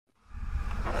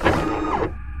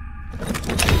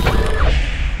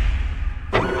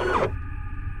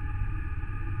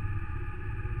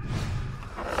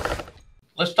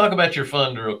let's talk about your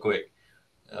fund real quick.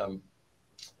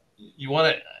 You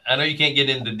want to, I know you can't get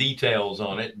into details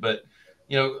on it, but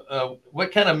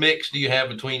what kind of mix do you have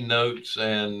between notes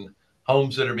and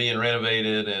homes that are being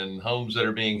renovated and homes that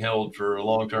are being held for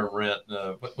long-term rent?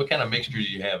 What kind of mixture do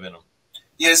you have in them?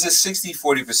 Yeah, it's a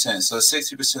 60-40%. So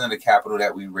 60% of the capital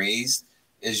that we raised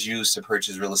is used to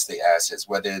purchase real estate assets,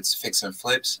 whether it's fix and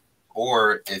flips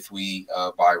or if we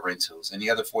buy rentals. And the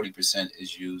other 40%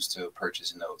 is used to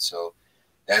purchase notes. So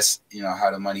that's,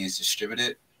 how the money is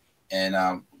distributed. And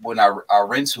when our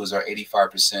rentals are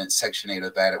 85% Section 8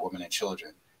 of battered women and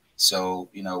children. So,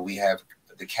 we have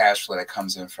the cash flow that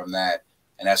comes in from that.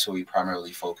 And that's what we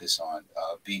primarily focus on.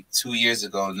 2 years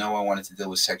ago, no one wanted to deal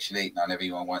with Section 8. Not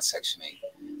everyone wants Section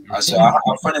 8. So our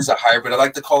fund is a hybrid. I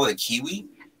like to call it a Kiwi.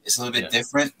 It's a little bit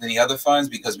different than the other funds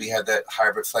because we have that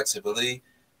hybrid flexibility.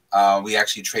 We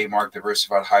actually trademarked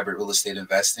diversified hybrid real estate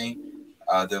investing.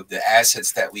 The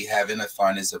assets that we have in the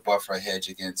fund is a buffer hedge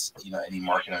against any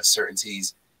market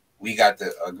uncertainties. We got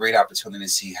a great opportunity to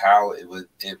see how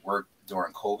it worked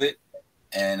during COVID.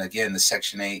 And again, the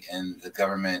Section 8 and the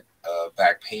government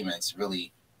back payments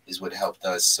really is what helped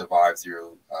us survive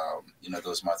through,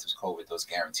 those months of COVID, those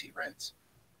guaranteed rents.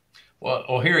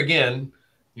 Well, here again,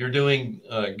 you're doing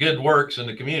good works in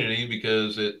the community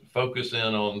because it focused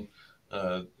in on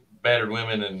battered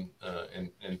women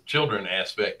and children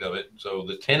aspect of it. So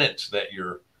the tenants that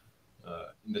you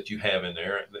have in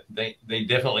there, they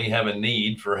definitely have a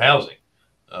need for housing,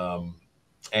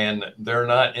 and they're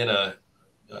not in a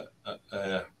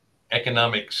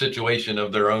economic situation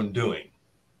of their own doing.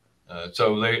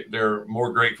 So they're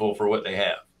more grateful for what they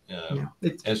have,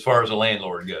 as far as a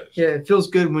landlord goes. Yeah, it feels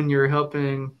good when you're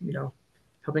helping out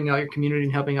your community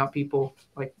and helping out people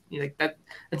like that.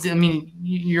 I mean,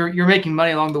 you're making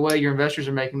money along the way. Your investors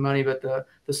are making money, but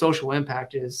the social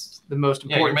impact is the most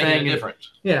important thing. You're making a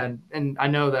difference. And I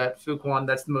know that Fuquan,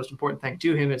 that's the most important thing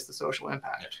to him is the social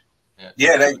impact.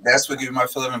 Yeah, that's what gives my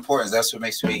feel of importance. That's what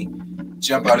makes me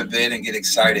jump out of bed and get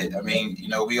excited. I mean,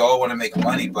 we all want to make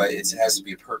money, but it has to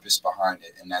be a purpose behind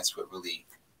it, and that's what really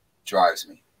drives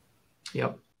me.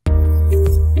 Yep.